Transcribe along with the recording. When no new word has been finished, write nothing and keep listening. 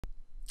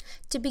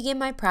To begin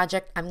my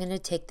project, I'm going to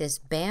take this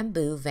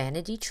bamboo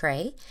vanity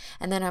tray,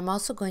 and then I'm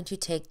also going to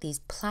take these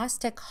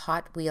plastic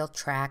Hot Wheel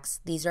tracks.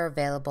 These are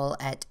available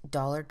at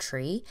Dollar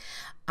Tree.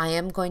 I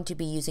am going to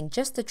be using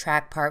just the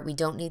track part. We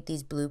don't need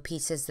these blue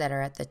pieces that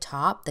are at the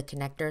top, the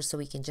connectors, so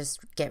we can just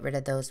get rid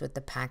of those with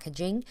the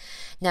packaging.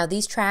 Now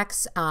these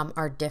tracks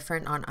are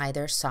different on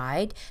either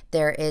side.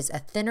 There is a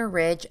thinner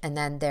ridge and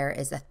then there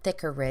is a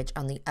thicker ridge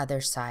on the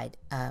other side,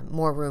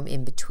 more room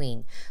in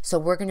between. So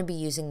we're going to be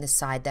using the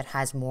side that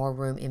has more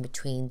room in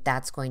between.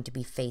 That's going to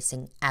be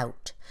facing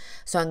out.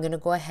 So I'm going to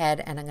go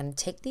ahead and I'm going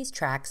to take these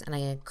tracks and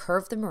I'm going to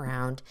curve them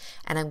around,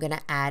 and I'm going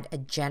to add a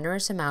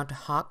generous amount of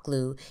hot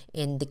glue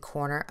in the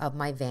corner of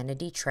my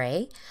vanity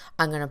tray.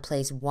 I'm going to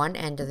place one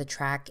end of the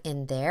track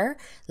in there,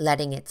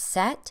 letting it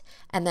set,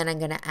 and then I'm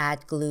going to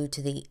add glue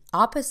to the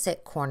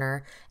opposite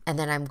corner, and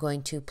then I'm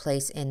going to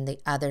place in the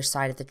other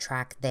side of the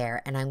track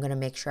there, and I'm going to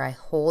make sure I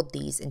hold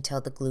these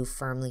until the glue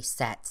firmly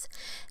sets.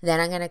 Then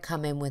I'm going to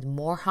come in with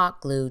more hot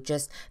glue,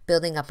 just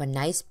building up a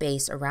nice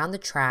base around the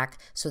track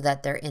so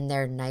that they're in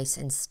there nice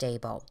and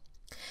stable.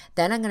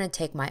 Then I'm going to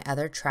take my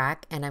other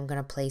track and I'm going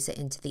to place it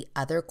into the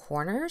other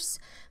corners,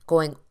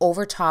 going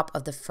over top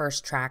of the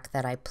first track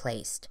that I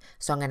placed.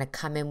 So I'm going to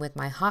come in with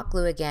my hot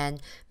glue again,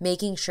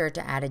 making sure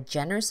to add a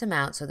generous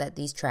amount so that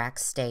these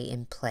tracks stay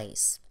in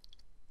place.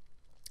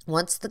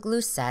 Once the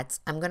glue sets,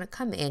 I'm going to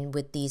come in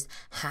with these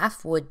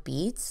half wood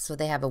beads, so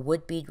they have a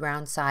wood bead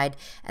round side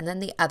and then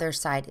the other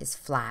side is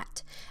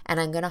flat. And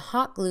I'm going to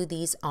hot glue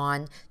these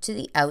on to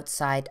the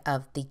outside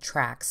of the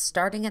tracks,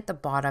 starting at the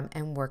bottom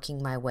and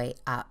working my way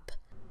up.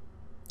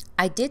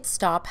 I did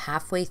stop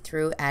halfway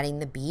through adding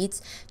the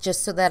beads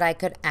just so that I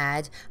could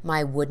add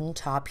my wooden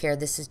top here.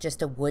 This is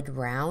just a wood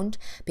round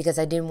because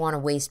I didn't want to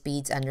waste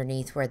beads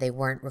underneath where they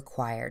weren't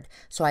required.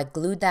 So I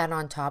glued that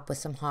on top with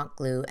some hot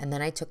glue, and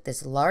then I took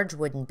this large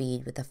wooden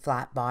bead with a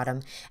flat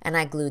bottom and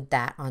I glued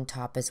that on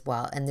top as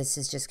well. And this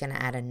is just going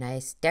to add a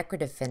nice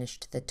decorative finish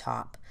to the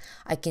top.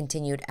 I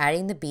continued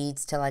adding the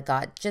beads till I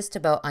got just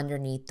about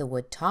underneath the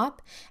wood top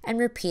and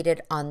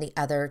repeated on the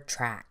other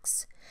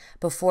tracks.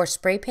 Before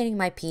spray painting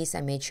my piece, I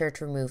made sure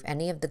to remove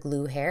any of the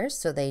glue hairs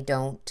so they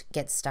don't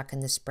get stuck in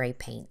the spray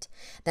paint.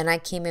 Then I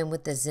came in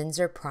with the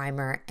Zinsser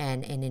primer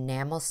and an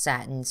enamel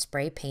satin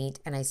spray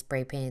paint, and I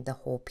spray painted the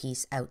whole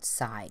piece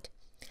outside.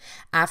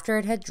 After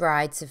it had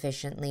dried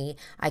sufficiently,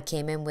 I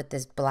came in with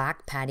this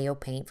black patio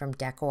paint from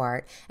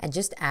Decor and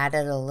just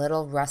added a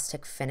little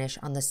rustic finish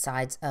on the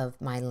sides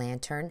of my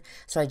lantern.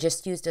 So I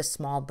just used a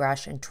small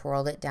brush and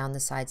twirled it down the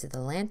sides of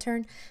the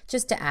lantern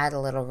just to add a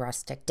little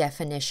rustic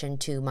definition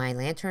to my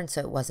lantern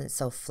so it wasn't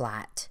so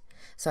flat.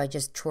 So I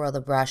just twirl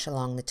the brush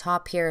along the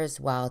top here as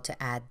well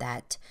to add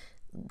that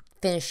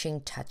finishing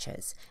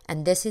touches.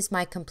 And this is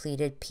my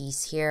completed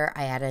piece here.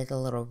 I added a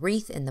little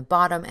wreath in the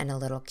bottom and a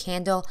little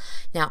candle.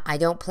 Now I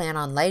don't plan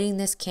on lighting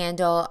this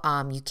candle.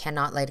 You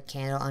cannot light a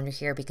candle under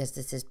here because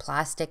this is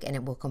plastic and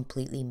it will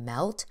completely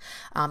melt.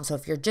 So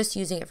if you're just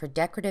using it for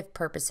decorative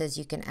purposes,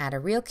 you can add a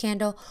real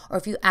candle, or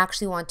if you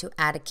actually want to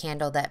add a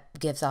candle that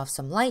gives off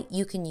some light,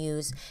 you can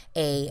use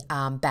a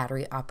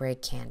battery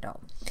operated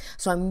candle.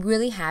 So I'm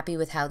really happy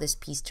with how this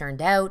piece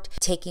turned out,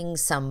 taking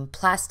some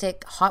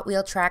plastic Hot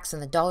Wheel tracks in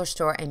the dollar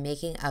store and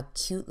making a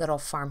cute little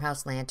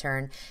farmhouse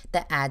lantern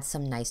that adds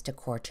some nice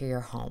decor to your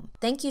home.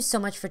 Thank you so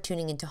much for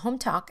tuning into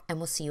Hometalk, and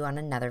we'll see you on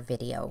another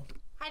video.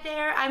 Hi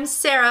there, I'm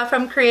Sarah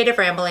from Creative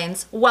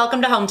Ramblings.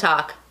 Welcome to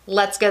Hometalk.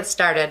 Let's get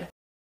started.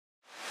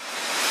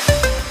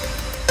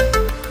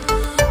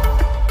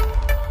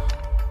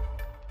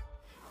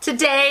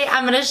 Today,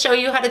 I'm going to show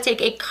you how to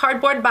take a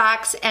cardboard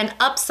box and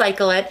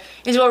upcycle it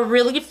into a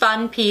really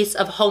fun piece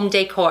of home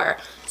decor.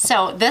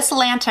 So this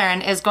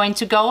lantern is going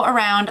to go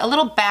around a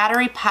little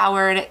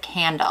battery-powered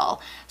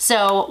candle.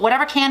 So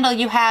whatever candle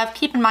you have,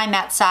 keep in mind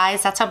that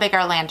size. That's how big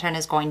our lantern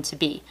is going to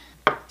be.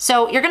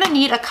 So you're going to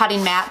need a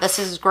cutting mat. This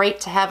is great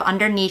to have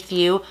underneath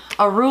you,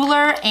 a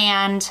ruler,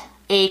 and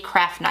a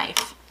craft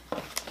knife.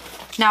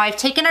 Now I've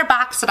taken our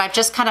box and I've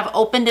just kind of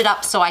opened it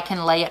up so I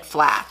can lay it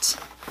flat.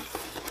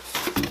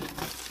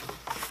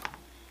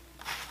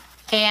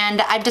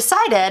 And I've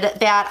decided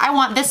that I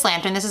want this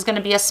lantern, this is going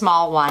to be a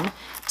small one,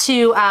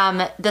 to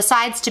the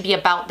sides to be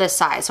about this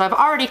size. So I've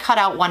already cut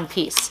out one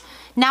piece.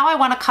 Now I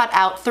want to cut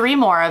out 3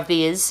 more of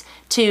these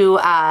to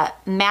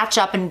match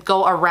up and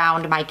go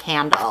around my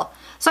candle.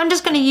 So I'm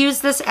just going to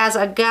use this as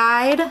a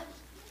guide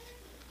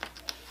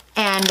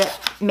and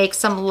make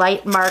some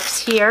light marks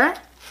here.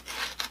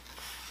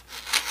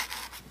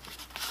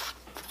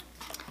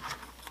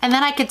 And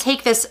then I could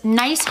take this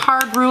nice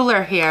hard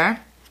ruler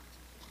here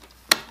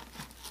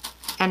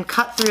and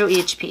cut through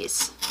each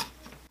piece.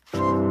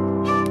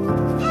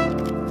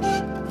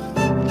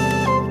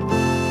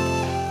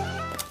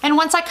 And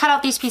once I cut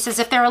out these pieces,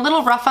 if they're a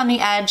little rough on the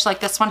edge, like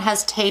this one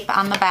has tape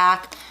on the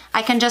back,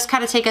 I can just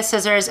kind of take a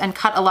scissors and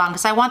cut along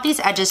because I want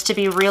these edges to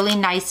be really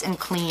nice and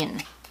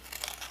clean.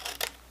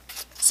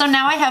 So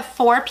now I have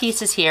 4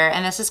 pieces here,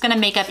 and this is going to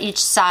make up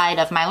each side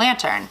of my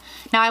lantern.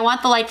 Now I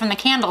want the light from the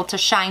candle to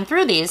shine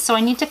through these, so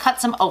I need to cut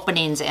some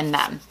openings in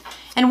them.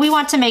 And we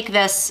want to make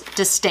this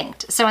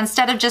distinct. So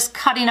instead of just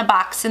cutting a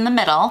box in the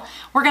middle,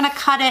 we're gonna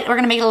cut it, we're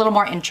gonna make it a little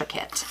more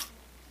intricate.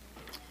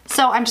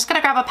 So I'm just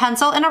gonna grab a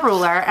pencil and a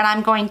ruler and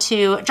I'm going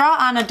to draw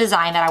on a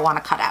design that I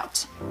wanna cut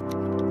out.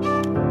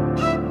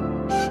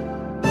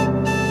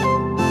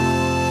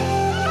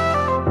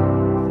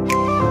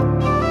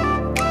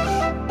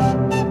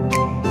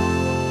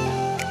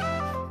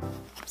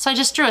 So I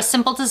just drew a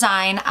simple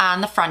design on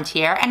the front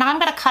here, and now I'm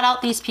gonna cut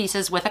out these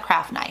pieces with a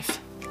craft knife.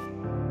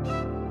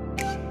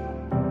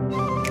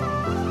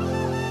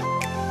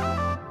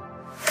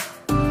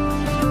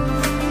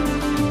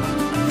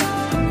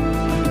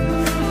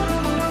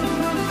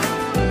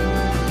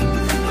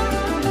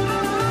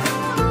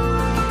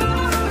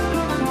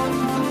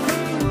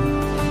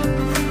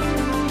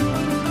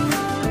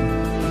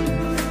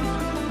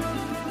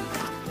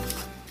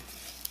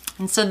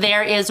 And so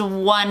there is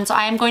one. So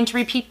I am going to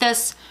repeat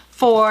this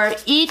for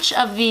each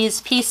of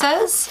these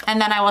pieces, and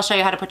then I will show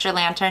you how to put your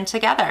lantern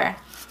together.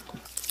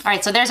 All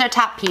right, so there's our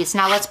top piece.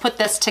 Now let's put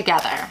this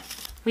together.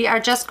 We are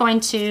just going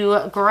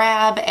to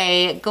grab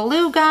a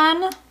glue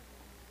gun,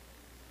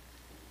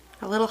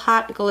 a little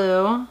hot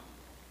glue,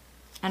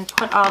 and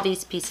put all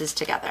these pieces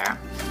together.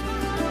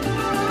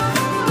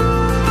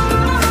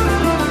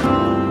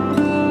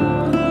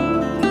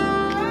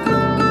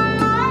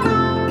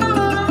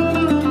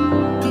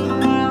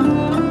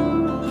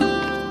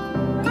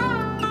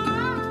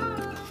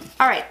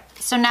 All right,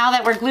 so now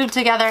that we're glued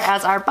together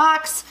as our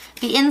box,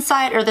 the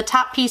inside or the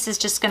top piece is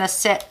just gonna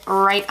sit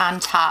right on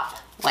top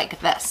like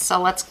this.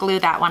 So let's glue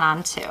that one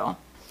on too.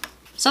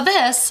 So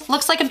this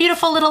looks like a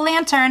beautiful little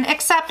lantern,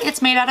 except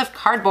it's made out of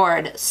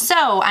cardboard.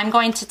 So I'm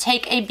going to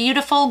take a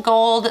beautiful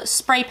gold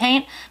spray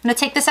paint. I'm gonna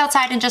take this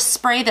outside and just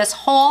spray this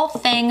whole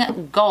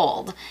thing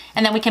gold.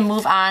 And then we can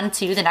move on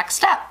to the next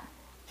step.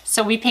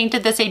 So we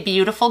painted this a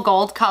beautiful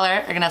gold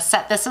color. We're gonna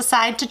set this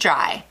aside to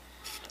dry.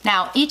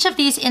 Now, each of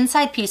these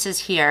inside pieces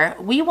here,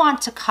 we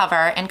want to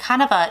cover in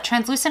kind of a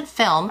translucent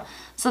film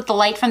so that the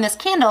light from this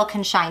candle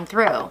can shine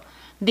through.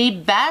 The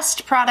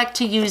best product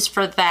to use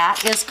for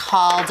that is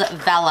called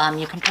vellum.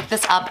 You can pick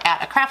this up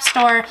at a craft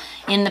store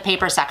in the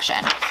paper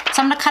section.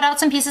 So I'm gonna cut out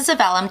some pieces of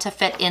vellum to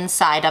fit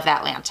inside of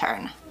that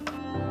lantern.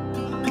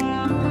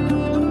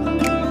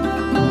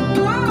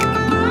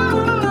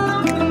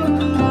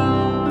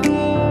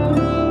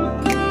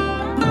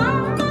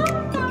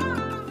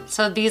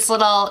 So these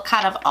little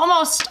kind of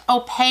almost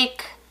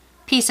opaque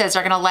pieces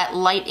are gonna let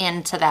light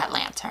into that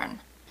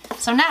lantern.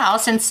 So now,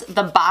 since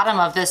the bottom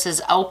of this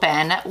is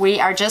open, we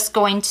are just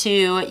going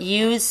to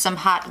use some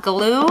hot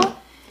glue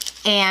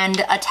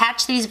and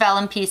attach these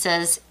vellum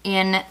pieces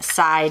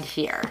inside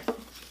here.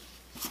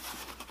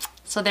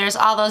 So there's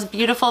all those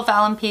beautiful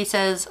vellum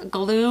pieces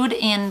glued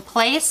in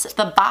place.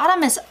 The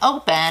bottom is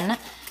open,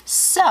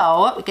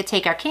 so we could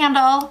take our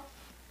candle,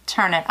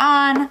 turn it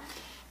on,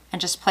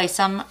 and just place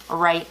them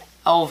right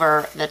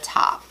over the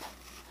top.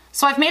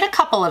 So I've made a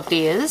couple of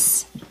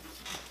these.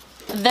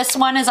 This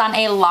one is on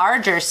a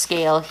larger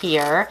scale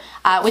here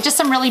with just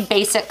some really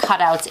basic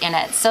cutouts in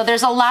it. So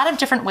there's a lot of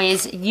different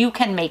ways you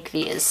can make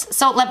these.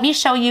 So let me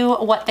show you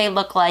what they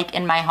look like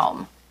in my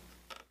home.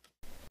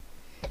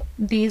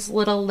 These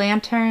little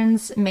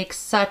lanterns make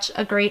such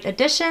a great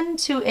addition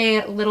to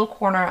a little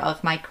corner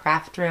of my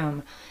craft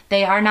room.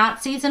 They are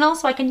not seasonal,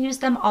 so I can use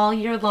them all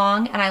year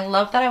long, and I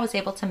love that I was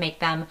able to make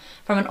them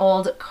from an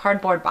old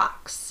cardboard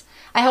box.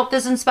 I hope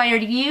this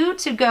inspired you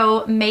to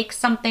go make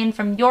something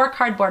from your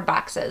cardboard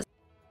boxes.